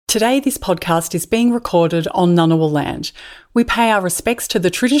Today, this podcast is being recorded on Ngunnawal land. We pay our respects to the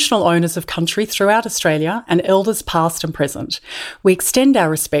traditional owners of country throughout Australia and elders past and present. We extend our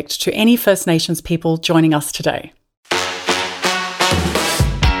respect to any First Nations people joining us today.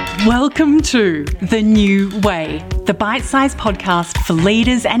 Welcome to The New Way, the bite-sized podcast for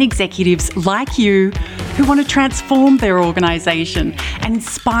leaders and executives like you who want to transform their organisation and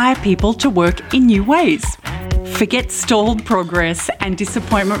inspire people to work in new ways. Forget stalled progress and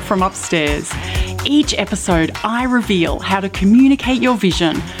disappointment from upstairs. Each episode, I reveal how to communicate your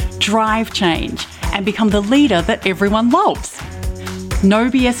vision, drive change, and become the leader that everyone loves. No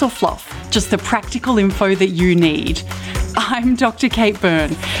BS or fluff, just the practical info that you need. I'm Dr. Kate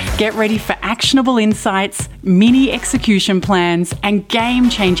Byrne. Get ready for actionable insights, mini execution plans, and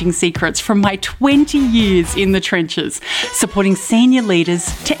game-changing secrets from my 20 years in the trenches, supporting senior leaders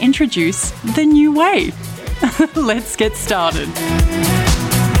to introduce the new way. Let's get started.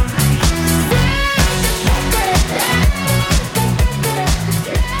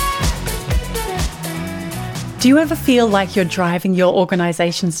 Do you ever feel like you're driving your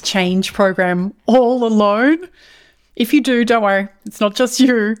organisation's change program all alone? If you do, don't worry, it's not just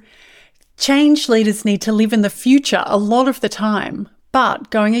you. Change leaders need to live in the future a lot of the time, but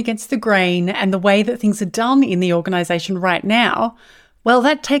going against the grain and the way that things are done in the organisation right now, well,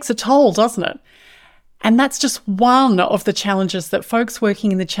 that takes a toll, doesn't it? And that's just one of the challenges that folks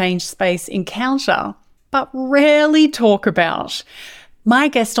working in the change space encounter, but rarely talk about. My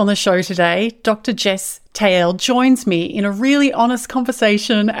guest on the show today, Dr. Jess Tayel, joins me in a really honest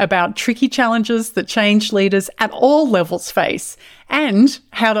conversation about tricky challenges that change leaders at all levels face and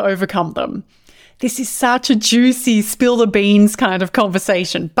how to overcome them. This is such a juicy, spill the beans kind of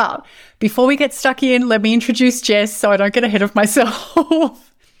conversation. But before we get stuck in, let me introduce Jess so I don't get ahead of myself.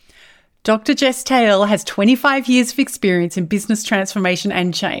 Dr. Jess Tayel has 25 years of experience in business transformation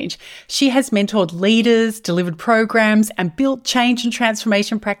and change. She has mentored leaders, delivered programs, and built change and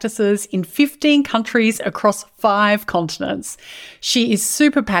transformation practices in 15 countries across 5 continents. She is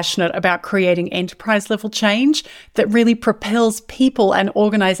super passionate about creating enterprise-level change that really propels people and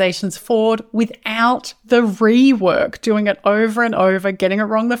organizations forward without the rework, doing it over and over, getting it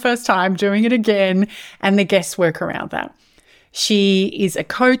wrong the first time, doing it again, and the guesswork around that. She is a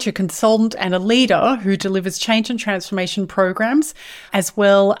coach, a consultant, and a leader who delivers change and transformation programs, as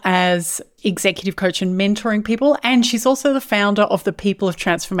well as executive coach and mentoring people. And she's also the founder of the People of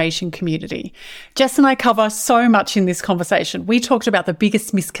Transformation community. Jess and I cover so much in this conversation. We talked about the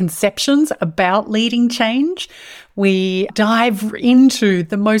biggest misconceptions about leading change. We dive into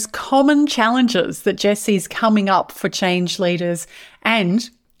the most common challenges that Jess sees coming up for change leaders and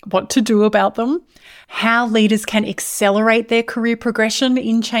what to do about them, how leaders can accelerate their career progression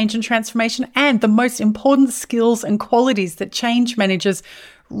in change and transformation, and the most important skills and qualities that change managers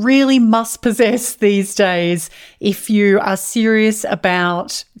really must possess these days if you are serious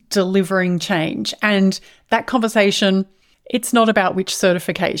about delivering change. And that conversation, it's not about which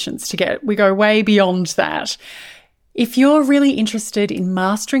certifications to get. We go way beyond that. If you're really interested in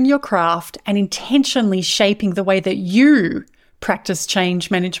mastering your craft and intentionally shaping the way that you practice change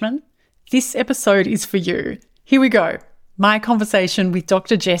management, this episode is for you. Here we go. My conversation with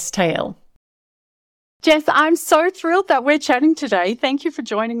Dr. Jess Tayel. Jess, I'm so thrilled that we're chatting today. Thank you for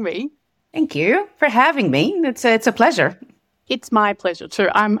joining me. Thank you for having me. It's a pleasure. It's my pleasure too.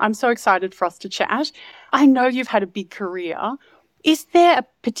 I'm so excited for us to chat. I know you've had a big career. Is there a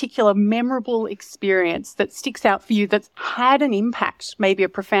particular memorable experience that sticks out for you that's had an impact, maybe a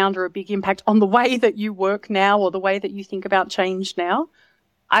profound or a big impact on the way that you work now or the way that you think about change now?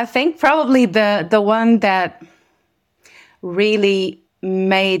 I think probably the one that really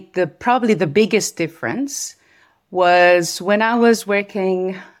made probably the biggest difference was when I was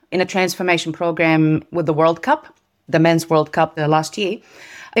working in a transformation program with the World Cup, the Men's World Cup last year.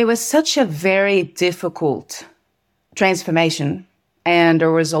 It was such a very difficult transformation. And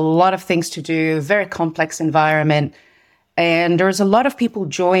there was a lot of things to do, very complex environment. And there was a lot of people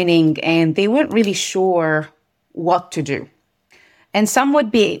joining and they weren't really sure what to do. And some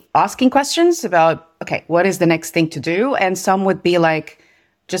would be asking questions about, okay, what is the next thing to do? And some would be like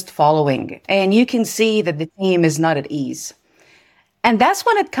just following. And you can see that the team is not at ease. And that's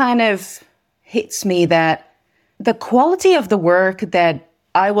when it kind of hits me that the quality of the work that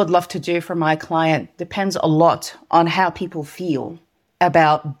I would love to do for my client depends a lot on how people feel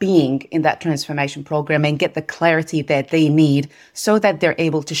about being in that transformation program and get the clarity that they need so that they're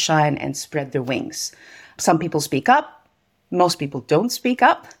able to shine and spread their wings. Some people speak up, most people don't speak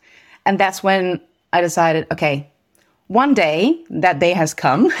up. And that's when I decided, okay, one day, that day has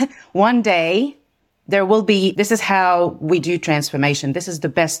come, one day This is how we do transformation. This is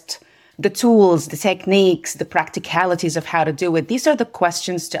the tools, the techniques, the practicalities of how to do it. These are the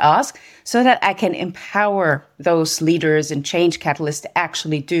questions to ask so that I can empower those leaders and change catalysts to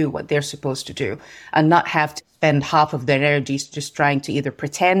actually do what they're supposed to do and not have to spend half of their energies just trying to either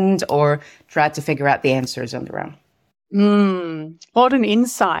pretend or try to figure out the answers on their own. What an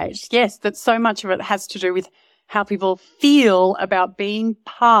insight. Yes, that so much of it has to do with how people feel about being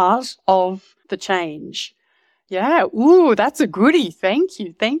part of the change. Yeah. Ooh, that's a goodie. Thank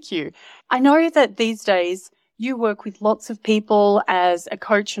you. Thank you. I know that these days you work with lots of people as a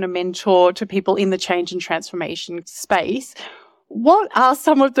coach and a mentor to people in the change and transformation space. What are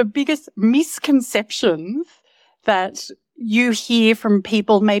some of the biggest misconceptions that you hear from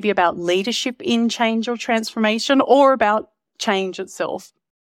people maybe about leadership in change or transformation or about change itself?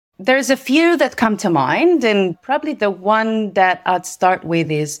 There's a few that come to mind, and probably the one that I'd start with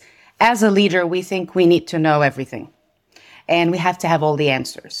is, as a leader, we think we need to know everything and we have to have all the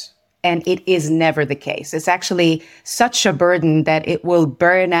answers. And it is never the case. It's actually such a burden that it will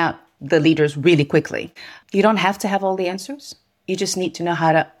burn out the leaders really quickly. You don't have to have all the answers. You just need to know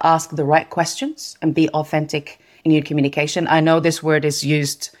how to ask the right questions and be authentic in your communication. I know this word is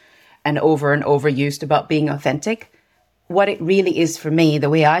used and over used about being authentic. What it really is for me,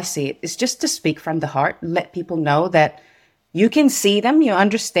 the way I see it, is just to speak from the heart, let people know that you can see them, you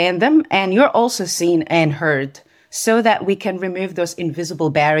understand them, and you're also seen and heard, so that we can remove those invisible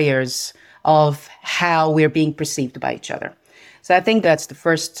barriers of how we're being perceived by each other. So I think that's the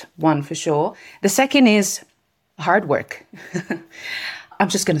first one for sure. The second is hard work. I'm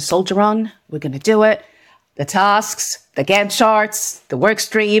just going to soldier on. We're going to do it. The tasks, the Gantt charts, the work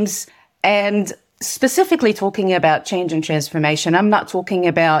streams, and specifically talking about change and transformation, I'm not talking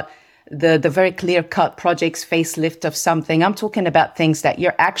about the very clear-cut projects, facelift of something. I'm talking about things that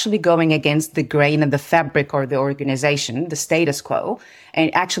you're actually going against the grain and the fabric or the organization, the status quo,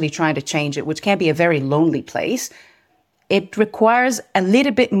 and actually trying to change it, which can be a very lonely place. It requires a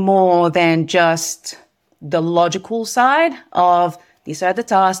little bit more than just the logical side of these are the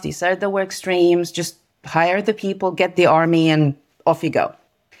tasks, these are the work streams, just hire the people, get the army, and off you go.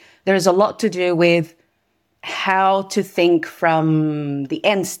 There's a lot to do with how to think from the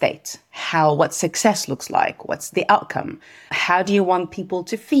end state, what success looks like, what's the outcome, how do you want people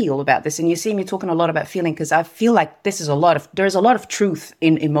to feel about this? And you see me talking a lot about feeling because I feel like there's a lot of truth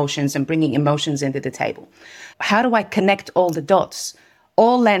in emotions and bringing emotions into the table. How do I connect all the dots?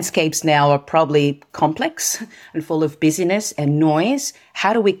 All landscapes now are probably complex and full of busyness and noise.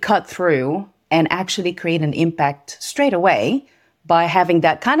 How do we cut through and actually create an impact straight away by having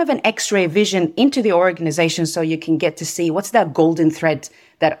that kind of an X-ray vision into the organization so you can get to see what's that golden thread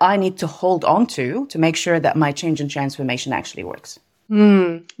that I need to hold on to make sure that my change and transformation actually works.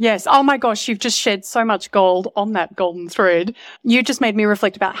 Yes. Oh my gosh, you've just shed so much gold on that golden thread. You just made me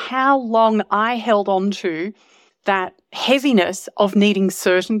reflect about how long I held on to that heaviness of needing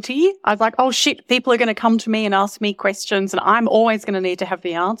certainty. I was like, oh shit, people are going to come to me and ask me questions and I'm always going to need to have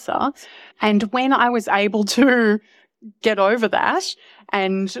the answer. And when I was able to get over that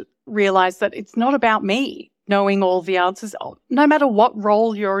and realize that it's not about me knowing all the answers, no matter what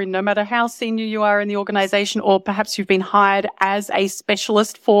role you're in, no matter how senior you are in the organization, or perhaps you've been hired as a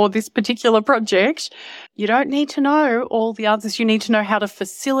specialist for this particular project, you don't need to know all the answers. You need to know how to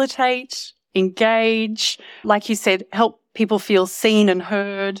facilitate, engage, like you said, help people feel seen and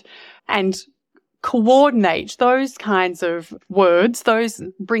heard, and coordinate those kinds of words, those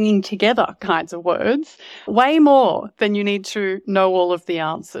bringing together kinds of words, way more than you need to know all of the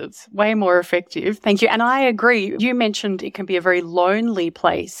answers, way more effective. Thank you. And I agree. You mentioned it can be a very lonely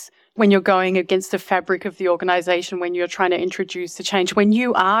place when you're going against the fabric of the organization, when you're trying to introduce the change, when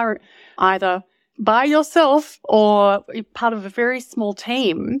you are either by yourself or part of a very small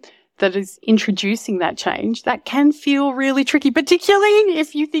team that is introducing that change. That can feel really tricky, particularly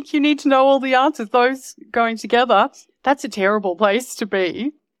if you think you need to know all the answers. Those going together, that's a terrible place to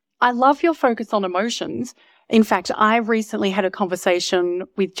be. I love your focus on emotions. In fact, I recently had a conversation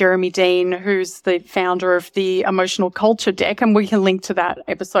with Jeremy Dean, who's the founder of the Emotional Culture Deck, and we can link to that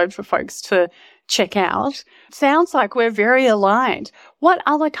episode for folks to check out. Sounds like we're very aligned. What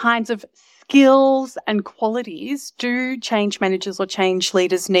other kinds of skills and qualities do change managers or change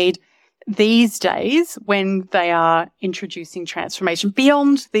leaders need these days when they are introducing transformation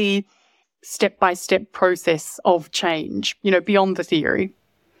beyond the step-by-step process of change, beyond the theory?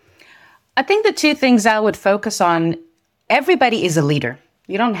 I think the two things I would focus on, everybody is a leader.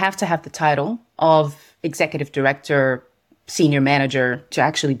 You don't have to have the title of executive director, senior manager to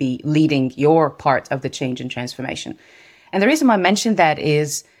actually be leading your part of the change and transformation. And the reason I mentioned that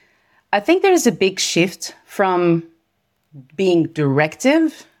is I think there is a big shift from being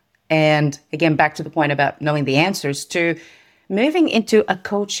directive, and again, back to the point about knowing the answers, to moving into a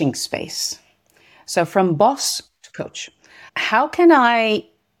coaching space. So from boss to coach, how can I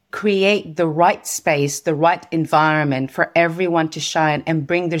create the right space, the right environment for everyone to shine and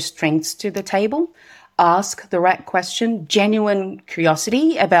bring their strengths to the table? Ask the right question, genuine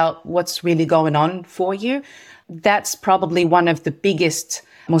curiosity about what's really going on for you. That's probably one of the biggest,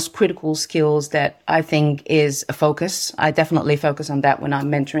 most critical skills that I think is a focus. I definitely focus on that when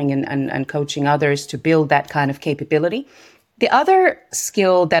I'm mentoring and coaching others to build that kind of capability. The other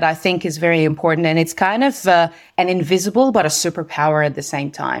skill that I think is very important, and it's kind of an invisible but a superpower at the same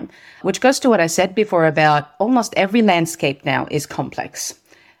time, which goes to what I said before about almost every landscape now is complex.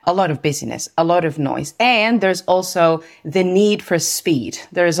 A lot of busyness, a lot of noise. And there's also the need for speed.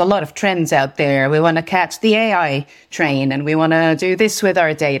 There's a lot of trends out there. We want to catch the AI train, and we want to do this with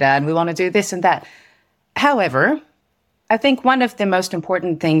our data, and we want to do this and that. However, I think one of the most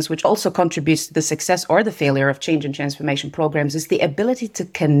important things, which also contributes to the success or the failure of change and transformation programs, is the ability to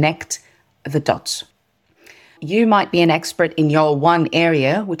connect the dots. You might be an expert in your one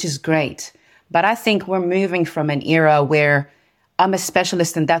area, which is great. But I think we're moving from an era where I'm a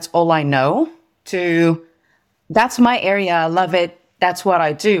specialist and that's all I know, to that's my area, I love it, that's what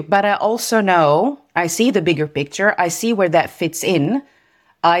I do. But I also know, I see the bigger picture, I see where that fits in,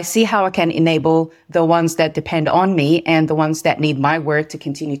 I see how I can enable the ones that depend on me and the ones that need my work to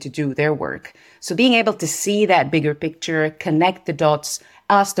continue to do their work. So being able to see that bigger picture, connect the dots,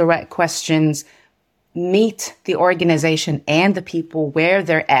 ask the right questions, meet the organization and the people where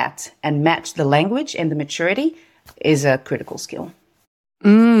they're at, and match the language and the maturity is a critical skill.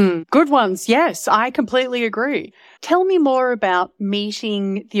 Good ones. Yes, I completely agree. Tell me more about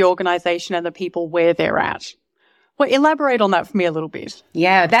meeting the organization and the people where they're at. Well, elaborate on that for me a little bit.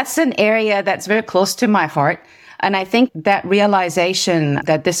 Yeah, that's an area that's very close to my heart. And I think that realization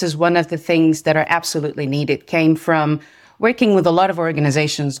that this is one of the things that are absolutely needed came from working with a lot of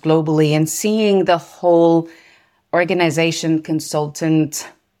organizations globally and seeing the whole organization consultant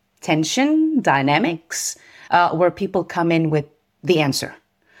tension dynamics, where people come in with the answer.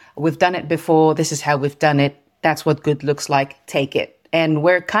 We've done it before. This is how we've done it. That's what good looks like. Take it. And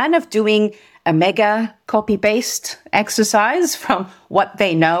we're kind of doing a mega copy-paste exercise from what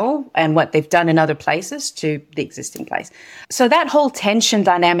they know and what they've done in other places to the existing place. So that whole tension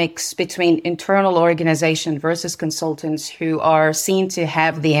dynamics between internal organization versus consultants who are seen to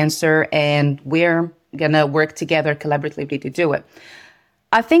have the answer, and we're going to work together collaboratively to do it.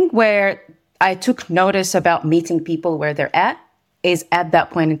 I think where I took notice about meeting people where they're at is at that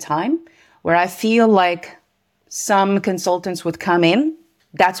point in time where I feel like some consultants would come in,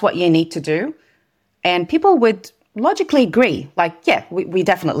 that's what you need to do. And people would logically agree, like, yeah, we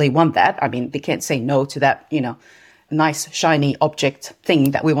definitely want that. I mean, they can't say no to that, nice, shiny object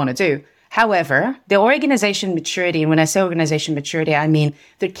thing that we want to do. However, the organization maturity, and when I say organization maturity, I mean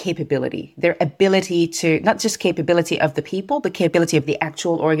their capability, their ability to, not just capability of the people, but capability of the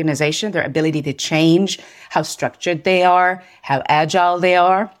actual organization, their ability to change, how structured they are, how agile they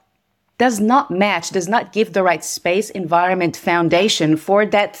are, does not match, does not give the right space, environment, foundation for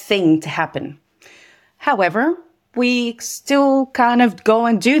that thing to happen. However, we still kind of go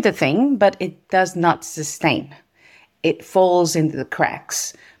and do the thing, but it does not sustain. It falls into the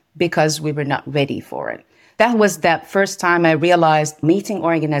cracks because we were not ready for it. That was that first time I realized meeting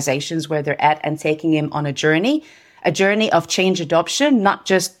organizations where they're at and taking them on a journey of change adoption, not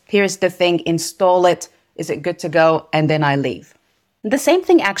just here's the thing, install it, is it good to go, and then I leave. The same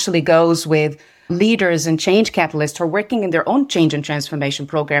thing actually goes with leaders and change catalysts who are working in their own change and transformation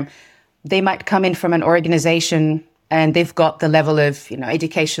program. They might come in from an organization and they've got the level of,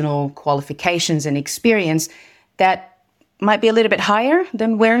 educational qualifications and experience that might be a little bit higher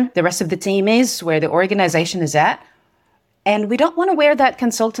than where the rest of the team is, where the organization is at. And we don't want to wear that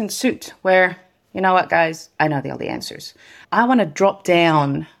consultant suit where, you know what, guys, I know all the answers. I want to drop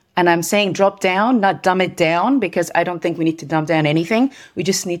down. And I'm saying drop down, not dumb it down, because I don't think we need to dumb down anything. We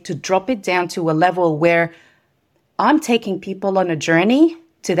just need to drop it down to a level where I'm taking people on a journey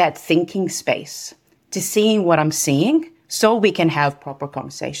to that thinking space, to seeing what I'm seeing so we can have proper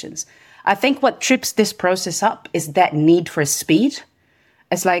conversations. I think what trips this process up is that need for speed.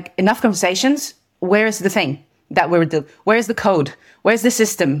 It's like enough conversations. Where is the thing that we're doing? Where is the code? Where's the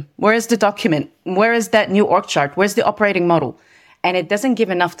system? Where is the document? Where is that new org chart? Where's the operating model? And it doesn't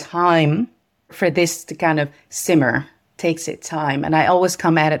give enough time for this to kind of simmer, takes its time. And I always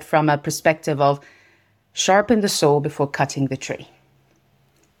come at it from a perspective of sharpen the saw before cutting the tree.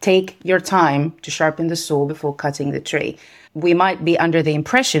 take your time to sharpen the saw before cutting the tree. We might be under the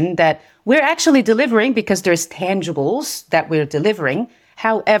impression that we're actually delivering because there's tangibles that we're delivering.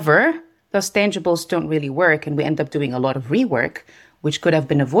 However, those tangibles don't really work, and we end up doing a lot of rework, which could have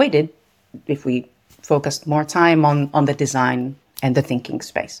been avoided if we focused more time on the design and the thinking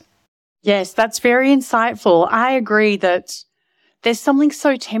space. Yes, that's very insightful. I agree that there's something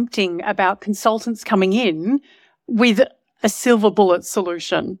so tempting about consultants coming in with a silver bullet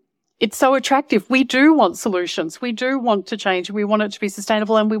solution. It's so attractive. We do want solutions. We do want to change. We want it to be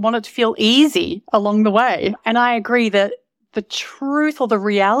sustainable, and we want it to feel easy along the way. And I agree that the truth or the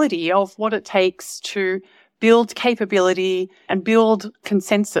reality of what it takes to build capability and build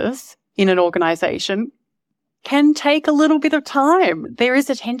consensus in an organization can take a little bit of time. There is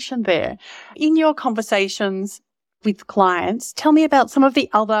a tension there. In your conversations with clients, tell me about some of the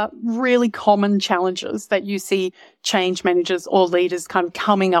other really common challenges that you see change managers or leaders kind of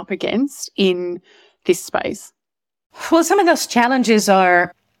coming up against in this space. Well, some of those challenges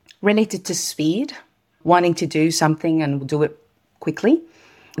are related to speed, wanting to do something and do it quickly,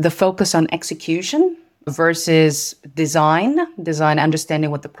 the focus on execution versus design,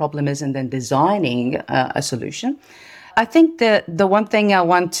 understanding what the problem is and then designing a solution. I think the one thing I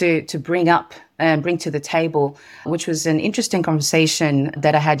want to bring up and bring to the table, which was an interesting conversation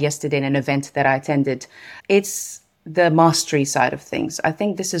that I had yesterday in an event that I attended, it's the mastery side of things. I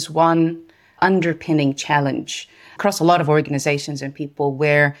think this is one underpinning challenge across a lot of organizations and people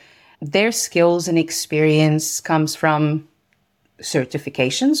where their skills and experience comes from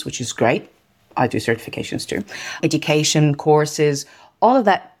certifications, which is great. I do certifications too. Education, courses, all of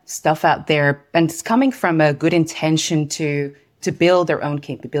that stuff out there. And it's coming from a good intention to build their own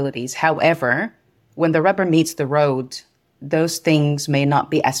capabilities. However, when the rubber meets the road, those things may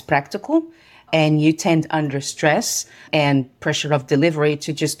not be as practical. And you tend under stress and pressure of delivery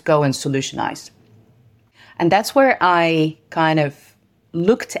to just go and solutionize. And that's where I kind of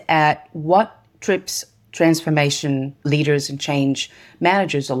looked at what trips transformation leaders and change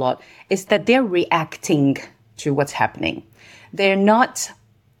managers a lot is that they're reacting to what's happening. They're not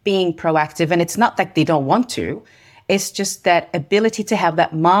being proactive, and it's not that they don't want to. It's just that ability to have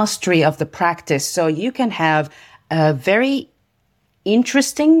that mastery of the practice. So you can have a very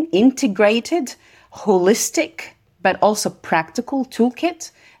interesting, integrated, holistic, but also practical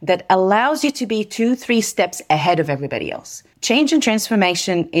toolkit that allows you to be 2-3 steps ahead of everybody else. Change and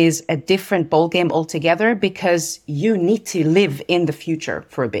transformation is a different ballgame altogether because you need to live in the future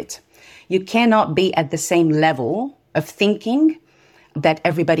for a bit. You cannot be at the same level of thinking that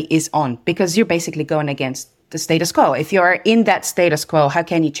everybody is on because you're basically going against the status quo. If you're in that status quo, how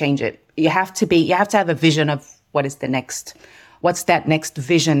can you change it? You have to have a vision of what's that next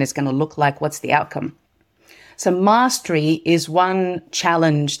vision is going to look like, what's the outcome. So mastery is one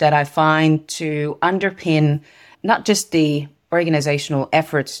challenge that I find to underpin not just the organizational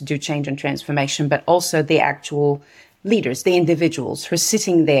efforts to do change and transformation, but also the actual leaders, the individuals who are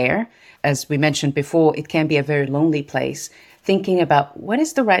sitting there. As we mentioned before, it can be a very lonely place, thinking about what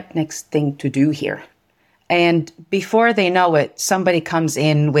is the right next thing to do here. And before they know it, somebody comes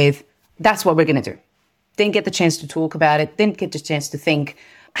in with, that's what we're going to do. Didn't get the chance to talk about it, didn't get the chance to think,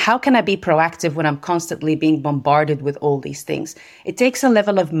 how can I be proactive when I'm constantly being bombarded with all these things? It takes a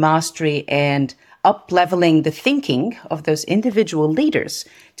level of mastery and up-leveling the thinking of those individual leaders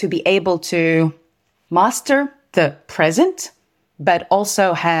to be able to master the present, but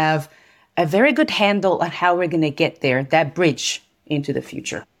also have a very good handle on how we're going to get there, that bridge into the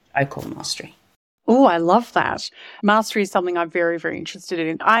future. I call mastery. Oh, I love that. Mastery is something I'm very, very interested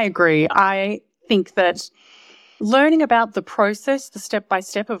in. I agree. I think that learning about the process, the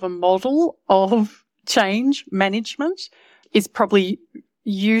step-by-step of a model of change management is probably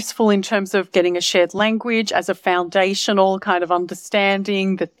useful in terms of getting a shared language as a foundational kind of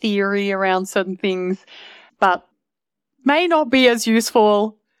understanding, the theory around certain things, but may not be as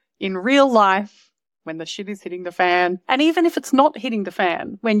useful in real life when the shit is hitting the fan. And even if it's not hitting the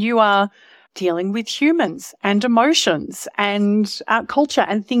fan, when you are dealing with humans and emotions and culture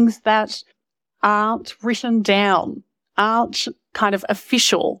and things that aren't written down, aren't kind of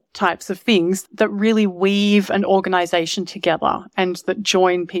official types of things that really weave an organization together and that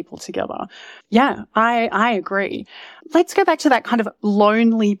join people together. Yeah, I agree. Let's go back to that kind of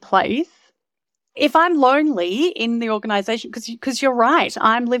lonely place. If I'm lonely in the organization, because you're right,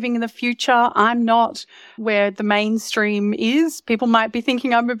 I'm living in the future. I'm not where the mainstream is. People might be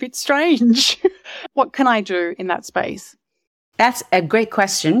thinking I'm a bit strange. What can I do in that space? That's a great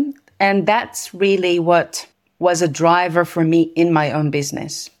question. And that's really what was a driver for me in my own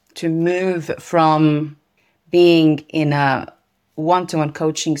business, to move from being in a one-to-one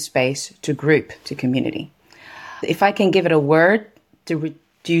coaching space to group, to community. If I can give it a word to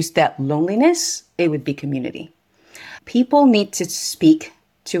reduce that loneliness, it would be community. People need to speak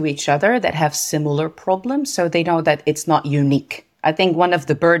to each other that have similar problems so they know that it's not unique. I think one of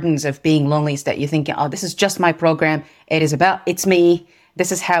the burdens of being lonely is that you're thinking, oh, this is just my program. It's me.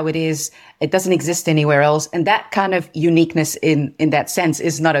 This is how it is. It doesn't exist anywhere else. And that kind of uniqueness in that sense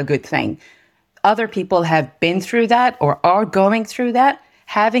is not a good thing. Other people have been through that or are going through that.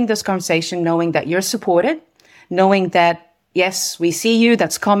 Having this conversation, knowing that you're supported, knowing that, yes, we see you,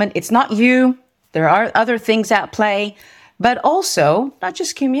 that's common. It's not you. There are other things at play, but also not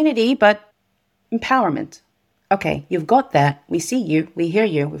just community, but empowerment. Okay, you've got that. We see you. We hear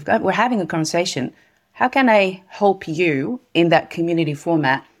you. We're having a conversation. How can I help you in that community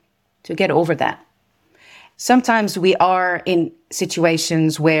format to get over that? Sometimes we are in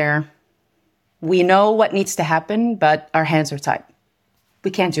situations where we know what needs to happen, but our hands are tied.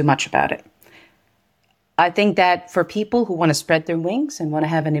 We can't do much about it. I think that for people who want to spread their wings and want to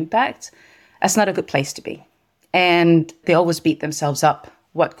have an impact, that's not a good place to be. And they always beat themselves up.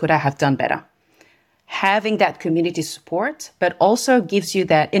 What could I have done better? Having that community support, but also gives you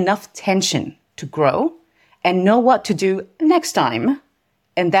that enough tension to grow and know what to do next time.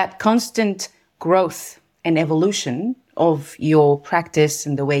 And that constant growth and evolution of your practice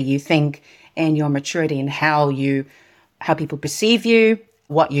and the way you think and your maturity and how people perceive you,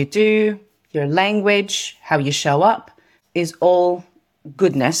 what you do, your language, how you show up is all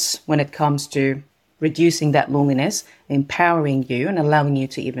goodness when it comes to reducing that loneliness, empowering you and allowing you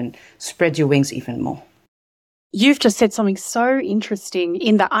to even spread your wings even more. You've just said something so interesting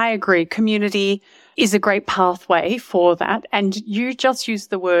in that I agree. Community is a great pathway for that. And you just used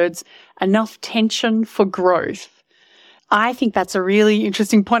the words enough tension for growth. I think that's a really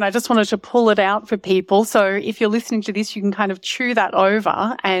interesting point. I just wanted to pull it out for people. So if you're listening to this, you can kind of chew that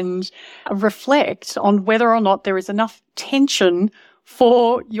over and reflect on whether or not there is enough tension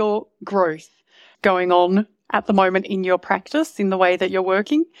for your growth going on at the moment in your practice, in the way that you're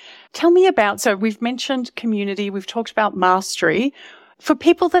working. Tell me about, so we've mentioned community, we've talked about mastery. For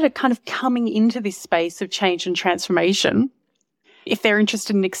people that are kind of coming into this space of change and transformation, if they're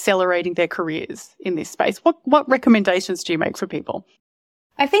interested in accelerating their careers in this space, what recommendations do you make for people?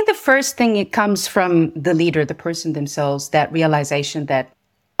 I think the first thing, it comes from the leader, the person themselves, that realization that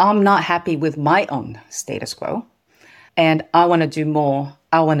I'm not happy with my own status quo and I want to do more.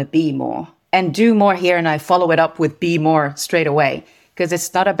 I want to be more. And do more here, and I follow it up with be more straight away. Because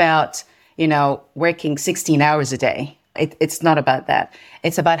it's not about, working 16 hours a day. It's not about that.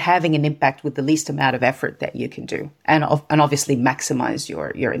 It's about having an impact with the least amount of effort that you can do and obviously maximize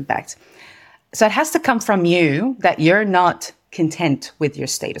your impact. So it has to come from you that you're not content with your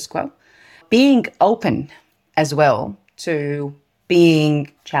status quo. Being open as well to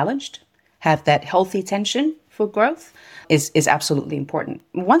being challenged, have that healthy tension for growth is absolutely important.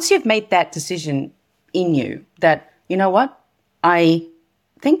 Once you've made that decision in you that, you know what, I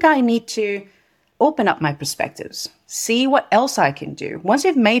think I need to open up my perspectives, see what else I can do. Once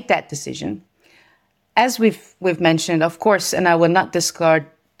you've made that decision, as we've mentioned, of course, and I will not discard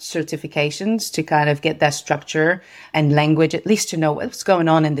certifications to kind of get that structure and language, at least to know what's going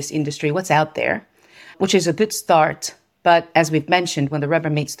on in this industry, what's out there, which is a good start. But as we've mentioned, when the rubber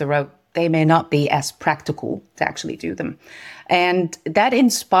meets the road, they may not be as practical to actually do them. And that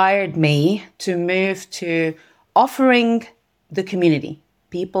inspired me to move to offering the community,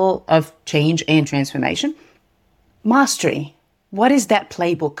 people of change and transformation, mastery. What does that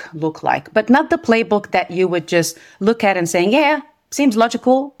playbook look like? But not the playbook that you would just look at and saying, yeah, seems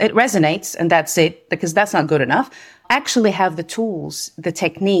logical, it resonates, and that's it, because that's not good enough. Actually have the tools, the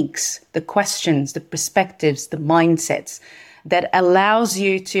techniques, the questions, the perspectives, the mindsets that allows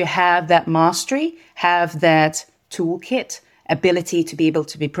you to have that mastery, have that toolkit, ability to be able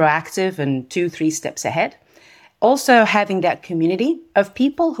to be proactive and 2-3 steps ahead. Also having that community of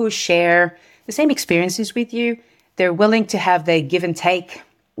people who share the same experiences with you. They're willing to have the give and take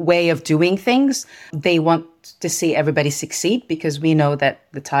way of doing things. They want to see everybody succeed because we know that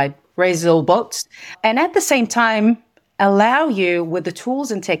the tide raises all boats. And at the same time, allow you with the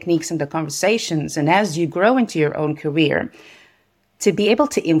tools and techniques and the conversations, and as you grow into your own career, to be able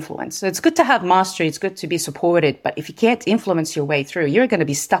to influence. So it's good to have mastery, it's good to be supported, but if you can't influence your way through, you're going to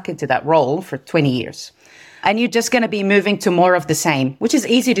be stuck into that role for 20 years. And you're just going to be moving to more of the same, which is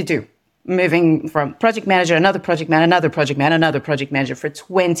easy to do. Moving from project manager, another project manager, another project manager, another project manager for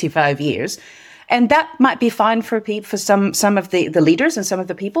 25 years. And that might be fine for some of the leaders and some of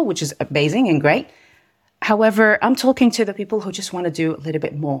the people, which is amazing and great. However, I'm talking to the people who just want to do a little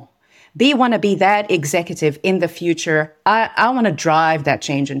bit more. want to be that executive in the future. I want to drive that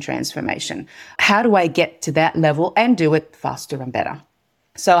change and transformation. How do I get to that level and do it faster and better?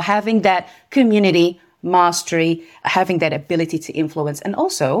 So having that community mastery, having that ability to influence, and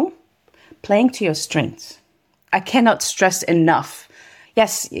also playing to your strengths. I cannot stress enough.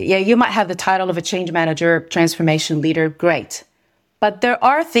 Yes, you might have the title of a change manager, transformation leader, great. But there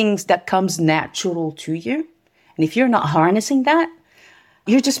are things that comes natural to you. And if you're not harnessing that,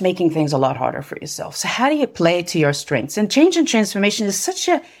 you're just making things a lot harder for yourself. So how do you play to your strengths? And change and transformation is such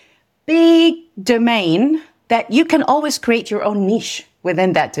a big domain that you can always create your own niche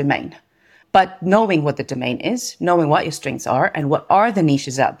within that domain. But knowing what the domain is, knowing what your strengths are and what are the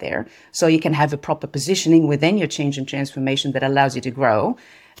niches out there, so you can have a proper positioning within your change and transformation that allows you to grow,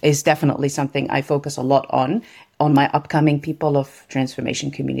 is definitely something I focus a lot on my upcoming People of Transformation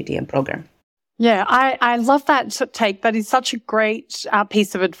community and program. Yeah, I love that take. That is such a great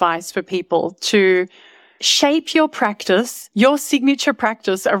piece of advice for people to shape your practice, your signature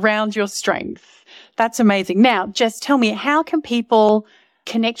practice around your strength. That's amazing. Now, Jess, tell me, how can people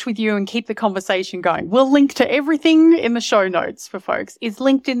connect with you and keep the conversation going? We'll link to everything in the show notes for folks. Is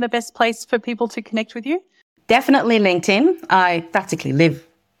LinkedIn the best place for people to connect with you? Definitely LinkedIn. I practically live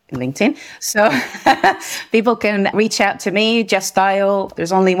in LinkedIn. So people can reach out to me, Jess Tayel.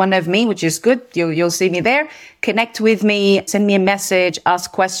 There's only one of me, which is good. You'll see me there. Connect with me, send me a message,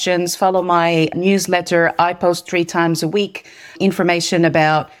 ask questions, follow my newsletter. I post 3 times a week, information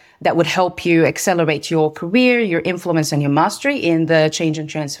about that would help you accelerate your career, your influence, and your mastery in the change and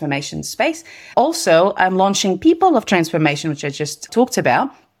transformation space. Also, I'm launching People of Transformation, which I just talked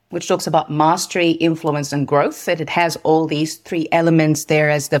about, which talks about mastery, influence, and growth. And it has all these 3 elements there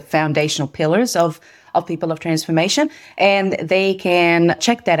as the foundational pillars of People of Transformation. And they can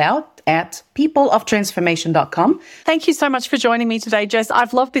check that out at peopleoftransformation.com. Thank you so much for joining me today, Jess.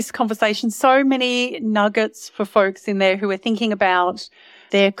 I've loved this conversation. So many nuggets for folks in there who are thinking about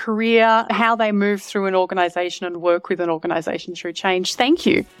their career, how they move through an organization and work with an organization through change. Thank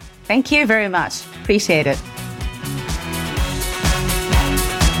you. Thank you very much. Appreciate it.